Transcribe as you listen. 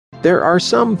There are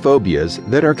some phobias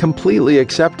that are completely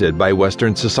accepted by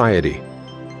Western society.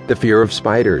 The fear of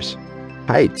spiders,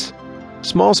 heights,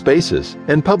 small spaces,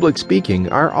 and public speaking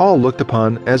are all looked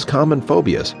upon as common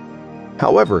phobias.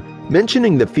 However,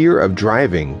 mentioning the fear of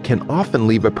driving can often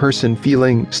leave a person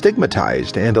feeling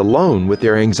stigmatized and alone with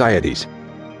their anxieties.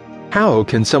 How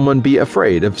can someone be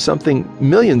afraid of something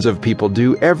millions of people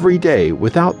do every day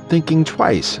without thinking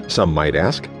twice, some might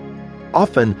ask?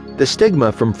 Often, the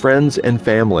stigma from friends and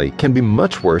family can be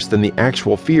much worse than the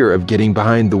actual fear of getting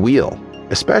behind the wheel,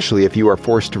 especially if you are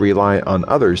forced to rely on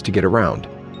others to get around.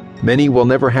 Many will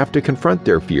never have to confront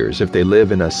their fears if they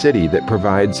live in a city that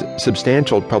provides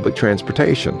substantial public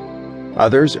transportation.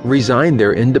 Others resign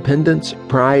their independence,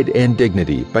 pride, and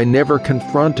dignity by never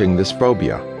confronting this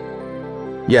phobia.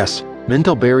 Yes,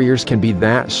 mental barriers can be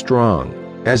that strong,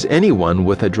 as anyone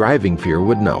with a driving fear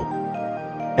would know.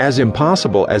 As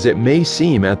impossible as it may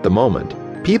seem at the moment,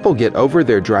 people get over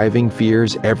their driving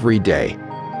fears every day.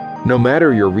 No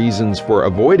matter your reasons for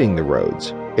avoiding the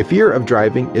roads, a fear of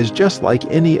driving is just like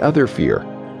any other fear.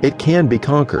 It can be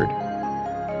conquered.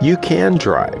 You can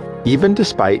drive, even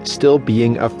despite still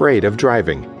being afraid of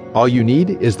driving. All you need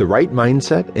is the right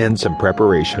mindset and some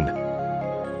preparation.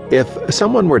 If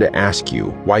someone were to ask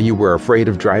you why you were afraid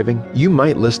of driving, you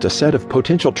might list a set of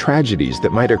potential tragedies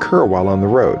that might occur while on the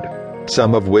road,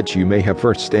 some of which you may have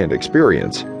first-hand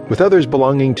experience, with others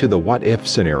belonging to the what-if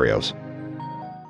scenarios.